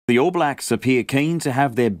The All Blacks appear keen to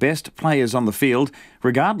have their best players on the field,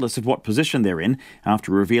 regardless of what position they're in,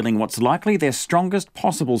 after revealing what's likely their strongest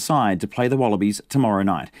possible side to play the Wallabies tomorrow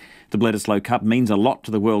night. The Bledisloe Cup means a lot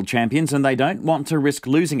to the world champions, and they don't want to risk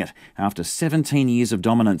losing it after 17 years of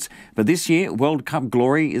dominance. But this year, World Cup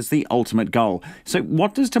glory is the ultimate goal. So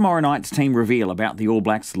what does tomorrow night's team reveal about the All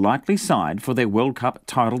Blacks' likely side for their World Cup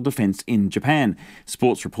title defence in Japan?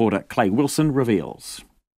 Sports reporter Clay Wilson reveals.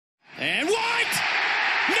 And White!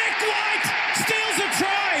 Nick White steals a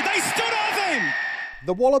try! They stood off him!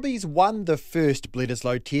 The Wallabies won the first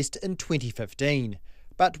Bledisloe Test in 2015,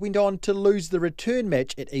 but went on to lose the return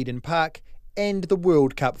match at Eden Park and the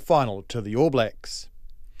World Cup final to the All Blacks.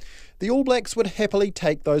 The All Blacks would happily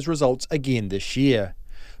take those results again this year,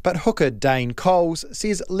 but hooker Dane Coles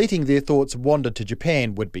says letting their thoughts wander to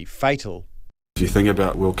Japan would be fatal. If you think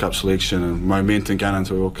about World Cup selection and momentum going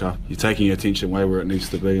into a World Cup, you're taking your attention way where it needs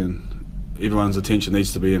to be, and everyone's attention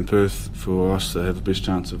needs to be in Perth for us to have the best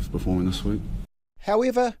chance of performing this week.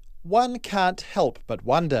 However, one can't help but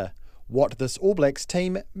wonder what this All Blacks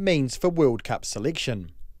team means for World Cup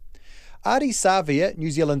selection. Ardie Savea, New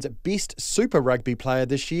Zealand's best Super Rugby player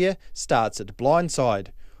this year, starts at blindside,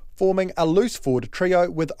 forming a loose forward trio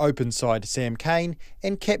with open side Sam Cane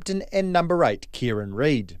and captain and number 8 Kieran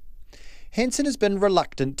Reid. Hansen has been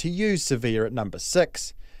reluctant to use Savea at number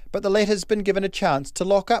 6, but the latter's been given a chance to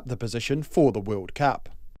lock up the position for the World Cup.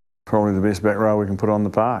 Probably the best back row we can put on the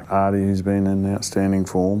park. Ardie, who's been in outstanding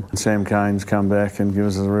form. Sam Cane's come back and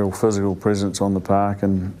gives us a real physical presence on the park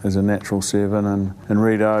and is a natural 7. And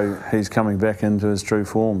Rido, he's coming back into his true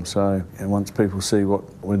form. So once people see what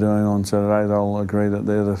we're doing on Saturday, they'll agree that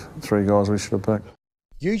they're the 3 guys we should have picked.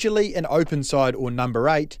 Usually an open side or number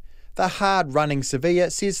 8, the hard-running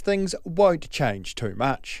Savea says things won't change too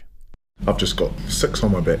much. I've just got 6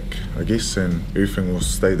 on my back, I guess, and everything will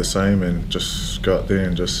stay the same and just go out there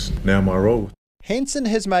and just nail my role. Hansen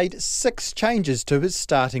has made 6 changes to his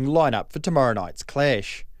starting lineup for tomorrow night's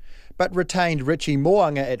clash, but retained Richie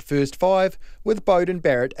Mo'unga at first 5 with Beauden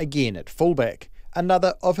Barrett again at fullback,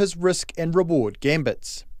 another of his risk and reward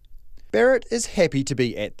gambits. Barrett is happy to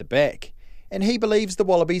be at the back, and he believes the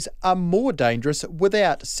Wallabies are more dangerous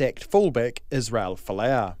without sacked fullback Israel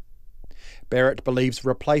Folau. Barrett believes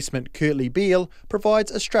replacement Kurtley Beale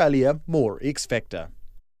provides Australia more X-factor.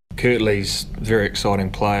 Kurtley's a very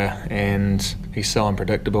exciting player and he's so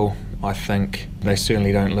unpredictable. I think they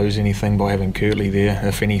certainly don't lose anything by having Kurtley there.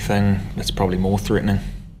 If anything, it's probably more threatening.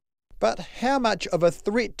 But how much of a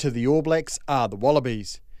threat to the All Blacks are the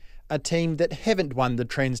Wallabies, a team that haven't won the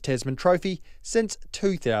Trans-Tasman Trophy since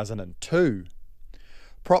 2002?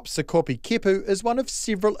 Prop Sekope Kepu is one of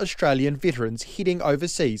several Australian veterans heading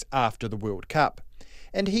overseas after the World Cup,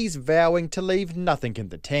 and he's vowing to leave nothing in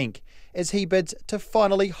the tank as he bids to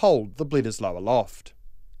finally hold the Bledisloe aloft.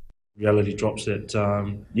 Reality drops that,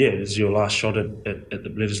 this is your last shot at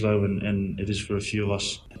the Bledisloe, and it is for a few of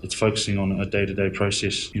us. It's focusing on a day-to-day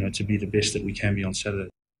process, to be the best that we can be on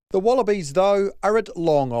Saturday. The Wallabies, though, are at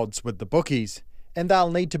long odds with the bookies, and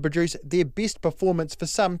they'll need to produce their best performance for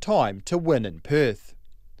some time to win in Perth.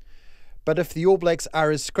 But if the All Blacks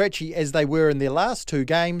are as scratchy as they were in their last 2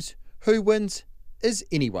 games, who wins is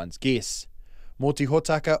anyone's guess. Mō te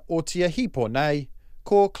hotaka o tia hipo nei,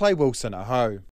 ko Clay Wilson aho.